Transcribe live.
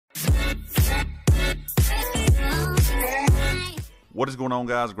What is going on,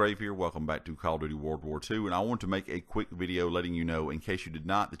 guys? Grave here. Welcome back to Call of Duty World War II, and I want to make a quick video letting you know, in case you did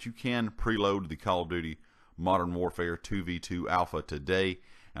not, that you can preload the Call of Duty Modern Warfare 2v2 Alpha today.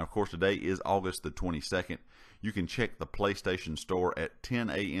 And of course, today is August the 22nd. You can check the PlayStation Store at 10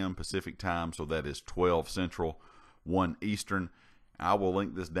 a.m. Pacific time, so that is 12 Central, 1 Eastern. I will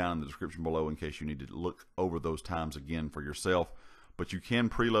link this down in the description below in case you need to look over those times again for yourself. But you can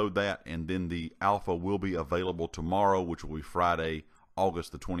preload that, and then the alpha will be available tomorrow, which will be Friday,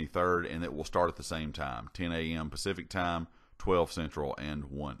 August the 23rd, and it will start at the same time, 10 a.m. Pacific time, 12 Central, and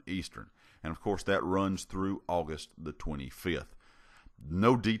 1 Eastern. And of course, that runs through August the 25th.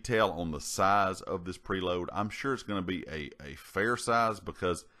 No detail on the size of this preload. I'm sure it's going to be a fair size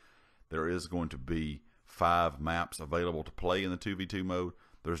because there is going to be 5 maps available to play in the 2v2 mode.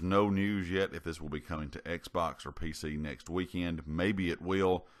 There's no news yet if this will be coming to Xbox or PC next weekend. Maybe it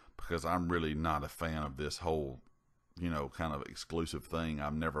will, because I'm really not a fan of this whole, kind of exclusive thing.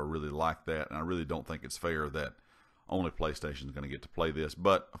 I've never really liked that, and I really don't think it's fair that only PlayStation is going to get to play this.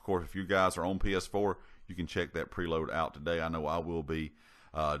 But, of course, if you guys are on PS4, you can check that preload out today. I know I will be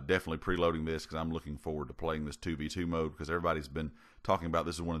definitely preloading this because I'm looking forward to playing this 2v2 mode, because everybody's been talking about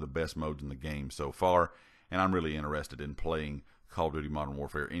this is one of the best modes in the game so far, and I'm really interested in playing Call of Duty Modern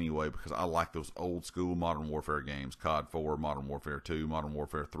Warfare anyway, because I like those old school Modern Warfare games. COD 4, Modern Warfare 2, Modern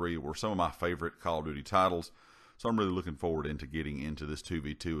Warfare 3 were some of my favorite Call of Duty titles. So I'm really looking forward into getting into this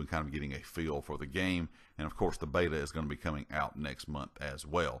 2v2 and kind of getting a feel for the game. And of course, the beta is going to be coming out next month as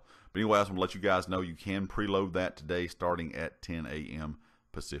well. But anyway, I just want to let you guys know you can preload that today starting at 10 a.m.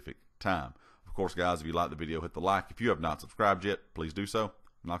 Pacific time. Of course, guys, if you like the video, hit the like. If you have not subscribed yet, please do so.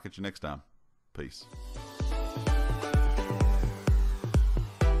 And I'll catch you next time. Peace.